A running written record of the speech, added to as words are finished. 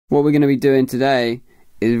What we're going to be doing today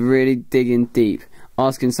is really digging deep,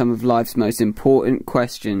 asking some of life's most important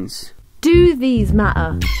questions. Do these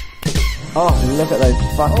matter? Oh, look at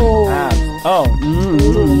those fucking abs.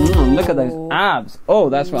 Oh, look at those abs. Oh,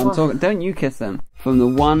 that's what I'm talking. Don't you kiss them. From the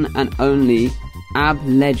one and only ab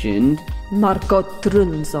legend, Marco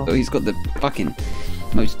Trunzo. Oh, he's got the fucking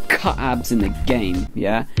most cut abs in the game,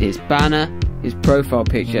 yeah? His banner, his profile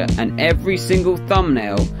picture, and every single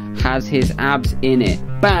thumbnail has his abs in it.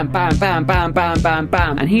 Bam, bam, bam, bam, bam, bam,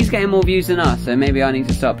 bam. And he's getting more views than us, so maybe I need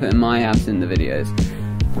to start putting my abs in the videos.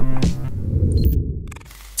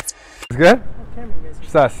 It's good?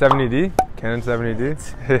 Just a 70D, Canon 70D.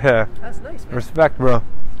 Yeah. That's nice, man. Respect, bro.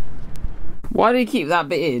 Why do you keep that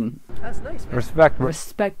bit in? That's nice, man. Respect, bro.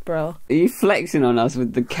 Respect, bro. Are you flexing on us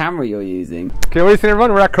with the camera you're using? Okay, what do you think,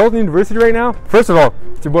 everyone? We're at Carleton University right now. First of all,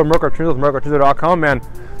 it's your boy Marco Trunzo, Trunzo.com, man. So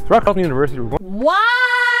we're at Carleton University. What?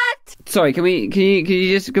 Sorry, can we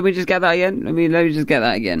just get that again? Let me just get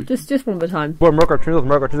that again. Just one more time. Boy Marco Trunzo,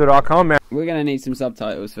 Trunzo.com, man. We're gonna need some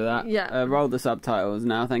subtitles for that. Yeah. Roll the subtitles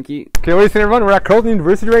now, thank you. Okay, what do you think, everyone? We're at Carleton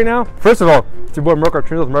University right now. First of all, it's your boy Marco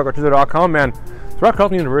Trunzo, Trunzo.com, man. So we're at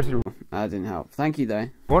Carleton University. That didn't help. Thank you though.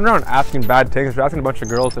 Going around asking bad things, we're asking a bunch of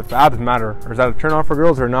girls if abs matter, or is that a turn on for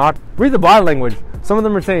girls or not. Read the body language. Some of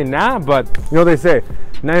them are saying nah, but you know what they say,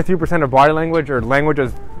 93% of body language or language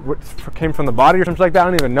is what came from the body or something like that. I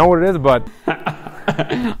don't even know what it is, but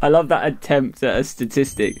I love that attempt at a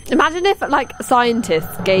statistic. Imagine if, like,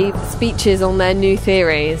 scientists gave speeches on their new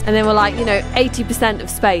theories and they were like, you know, 80% of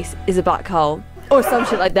space is a black hole. Or some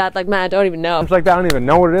shit like that. Like, man, I don't even know. something like that. I don't even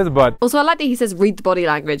know what it is, but Also, I like that he says read the body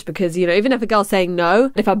language because, you know, even if a girl's saying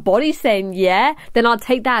no, if her body's saying yeah, then I'll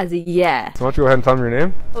take that as a yeah. so why don't you go ahead and tell me your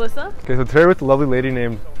name? Alyssa? Okay, so today we're with a lovely lady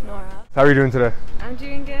named Nora. How are you doing today? I'm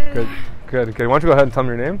doing good. Good. Good. Okay, why don't you go ahead and tell me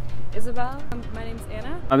your name? Isabel. My name's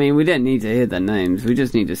Anna. I mean, we didn't need to hear their names. We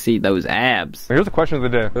just need to see those abs. Here's the question of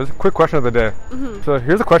the day. There's a quick question of the day. So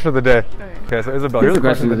here's the question of the day. Okay, so Isabel, here's the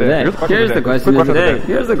question of the day. Here's the question of the day.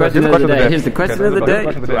 Here's the question of the day. Here's the question of the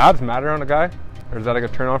day. Do abs matter on a guy? Or is that like a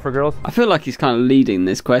turn on for girls? I feel like he's kind of leading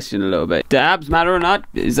this question a little bit. Do abs matter or not?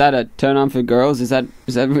 Is that a turn on for girls? Is that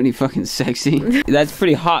really fucking sexy? That's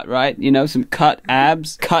pretty hot, right? You know, some cut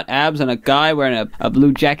abs on a guy wearing a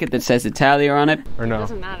blue jacket that says Italia on it. Or no?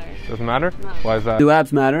 Doesn't matter. Doesn't matter? No. Why is that? Do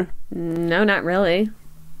abs matter? No, not really.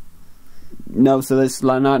 No, so that's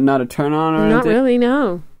like not a turn on or Not anything? really,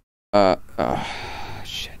 no.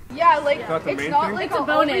 Shit. Yeah, like, That's the it's main not thing? like It's a I'll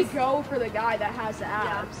bonus. only go for the guy that has the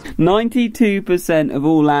abs. 92% of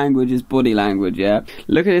all language is body language, yeah?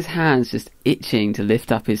 Look at his hands just itching to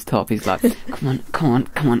lift up his top. He's like, come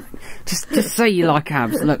on. Just say you like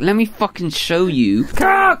abs. Look, let me fucking show you.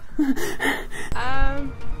 I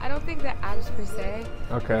don't think that abs per se.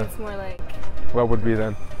 Okay. It's more like What would be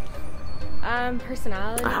then?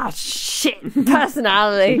 personality. Ah, shit.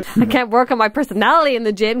 Personality. I can't work on my personality in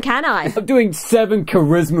the gym, can I? I'm doing 7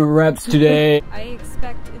 charisma reps today. I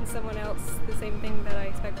expect in someone else the same thing that I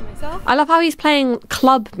expect in myself. I love how he's playing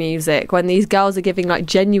club music when these girls are giving, like,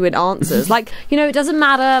 genuine answers. Like, you know, it doesn't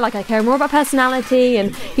matter. Like, I care more about personality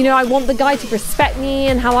and, you know, I want the guy to respect me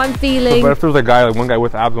and how I'm feeling. But if there was a guy, like one guy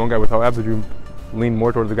with abs, one guy without abs, would you lean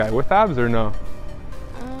more towards the guy with abs or no?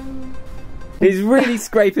 He's really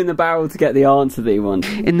scraping the barrel to get the answer that he wants.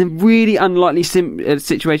 In the really unlikely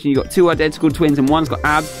situation, you've got 2 identical twins and one's got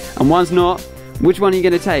abs and one's not. Which one are you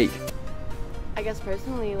going to take? I guess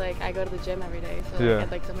personally, like, I go to the gym every day, so Yeah. like,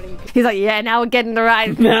 I'd like somebody who could. He's like, yeah, now we're getting the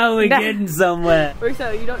right Now we're getting somewhere. Or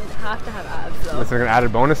so you don't have to have abs though. That's like an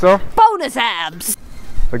added bonus though? bonus abs.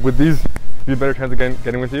 Like with these, be a better chance of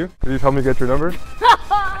getting with you? Could you help me get your number?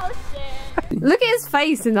 Oh shit. Look at his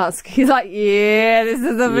face in that. He's like, yeah, this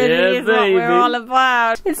is the video. It's what baby. we're all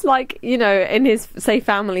about. It's like, you know, in his, say,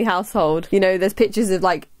 family household, you know, there's pictures of,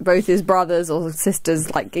 like, both his brothers or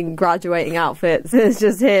sisters, like, in graduating outfits. It's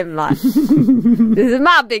just him, like, this is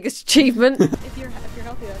my biggest achievement. If you're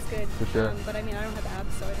healthy, that's good. For sure. But I mean, I don't have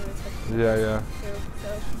abs, so I don't expect you Yeah. to.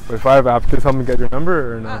 So. But if I have abs, could you help me get your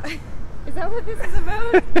number or no? Is that what this is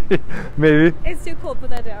about? Maybe. It's too cold.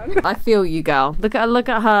 Put that down. I feel you, girl. Look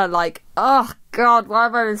at her, like, oh, God, why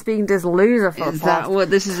have I been speaking to this loser for Is the that past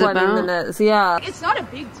what this is 20 about? minutes? Yeah. It's not a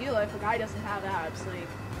big deal if a guy doesn't have abs. Like,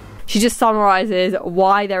 She just summarizes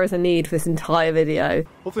why there is a need for this entire video.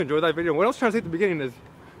 Hopefully enjoy that video. What I was trying to say at the beginning is,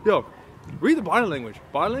 yo, read the body language.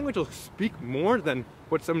 Body language will speak more than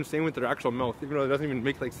what someone's saying with their actual mouth, even though it doesn't even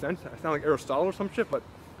make like sense. I sound like Aristotle or some shit, but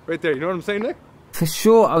right there, you know what I'm saying, Nick? For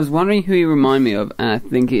sure, I was wondering who you remind me of, and I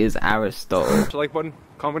think it is Aristotle. Hit the like button,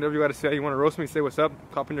 comment whatever you got to say. You want to roast me, say what's up,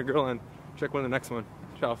 cop in your girl, and check one of the next one.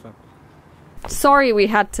 Ciao, fam. Sorry we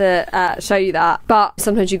had to show you that, but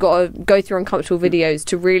sometimes you've got to go through uncomfortable videos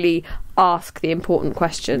to really ask the important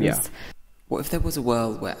questions. Yeah. What if there was a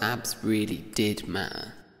world where abs really did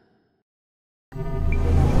matter?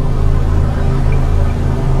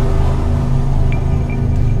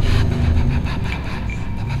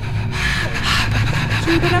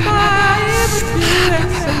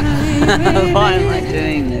 Why am I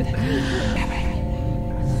doing this?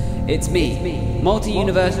 It's me,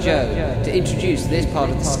 Multi-Universe Joe, to introduce this part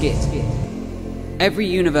of the skit. Every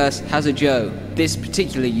universe has a Joe. This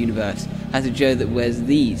particular universe has a Joe that wears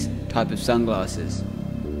these type of sunglasses.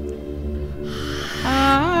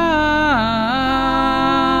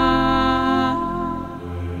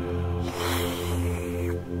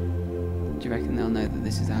 Do you reckon they'll know that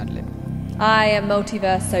this is ad-lib? I am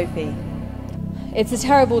Multiverse Sophie. It's a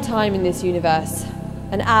terrible time in this universe.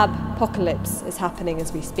 An ab-apocalypse is happening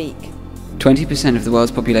as we speak. 20% of the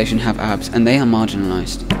world's population have abs, and they are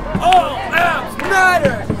marginalised. All abs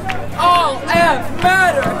matter! All abs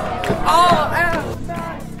matter! All abs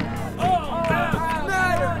matter! All abs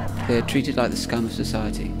matter! They're treated like the scum of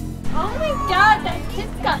society. Oh my god, that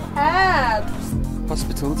kid's got abs!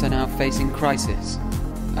 Hospitals are now facing crisis,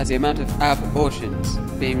 as the amount of ab abortions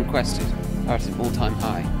being requested are at an all-time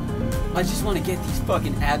high. I just want to get these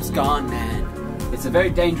fucking abs gone, man. It's a very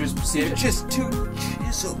dangerous procedure. They're just too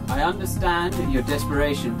chiseled. I understand your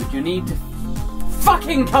desperation, but you need to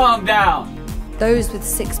fucking calm down! Those with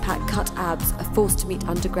six-pack cut abs are forced to meet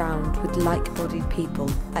underground with like-bodied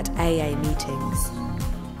people at AA meetings.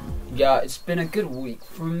 Yeah, it's been a good week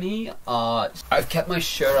for me. I've kept my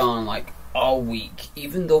shirt on like all week,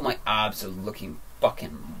 even though my abs are looking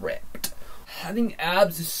fucking ripped. Having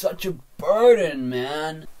abs is such a burden,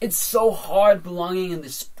 man. It's so hard belonging in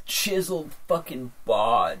this chiseled fucking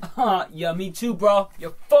bod. Yeah, me too, bro.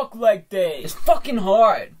 Your fuck leg day. It's fucking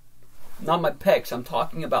hard. Not my pecs, I'm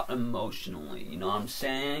talking about emotionally, you know what I'm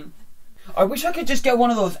saying? I wish I could just get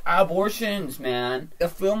one of those abortions, man. I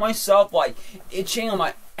feel myself like itching on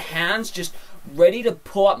my hands, just ready to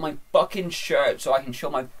pull up my fucking shirt so I can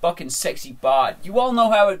show my fucking sexy bod. You all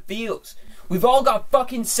know how it feels. We've all got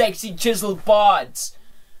fucking sexy chiseled bods.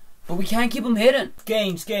 But we can't keep them hidden.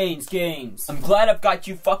 Gains. I'm glad I've got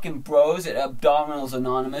you fucking bros at Abdominals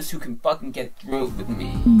Anonymous who can fucking get through it with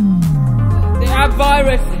me. The ab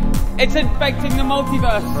virus, it's infecting the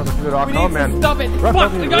multiverse. We need to stop it.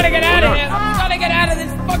 Fuck, we gotta get out of here. We gotta get out of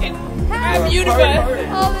this fucking ab universe.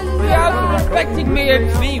 The abs are infecting me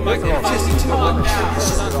and me. My God.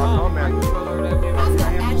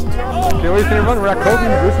 Okay, what are you saying, everyone? We're at Kobe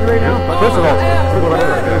University right now? First of all,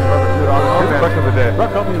 question of the day. We're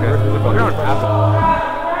at Kobe University.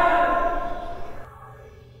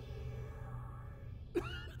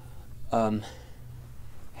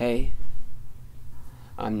 Hey.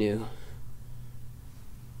 I'm new.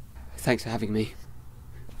 Thanks for having me.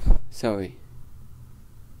 Sorry.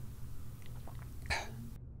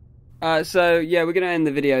 So yeah, we're gonna end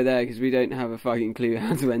the video there because we don't have a fucking clue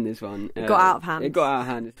how to end this one. It got out of hand. It got out of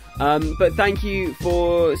hand. But thank you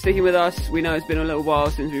for sticking with us. We know it's been a little while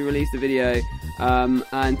since we released the video.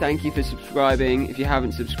 And thank you for subscribing. If you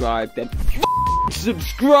haven't subscribed, then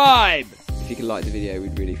subscribe! If you could like the video,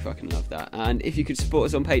 we'd really fucking love that. And if you could support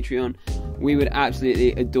us on Patreon, we would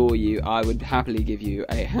absolutely adore you. I would happily give you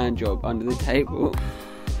a hand job under the table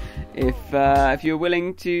if you're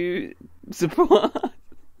willing to support us.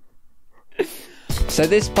 So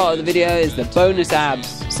this part of the video is the bonus abs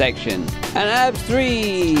section. And abs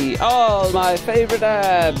 3! All my favourite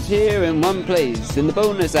abs here in one place, in the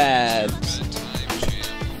bonus abs.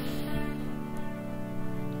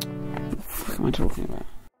 What the fuck am I talking about?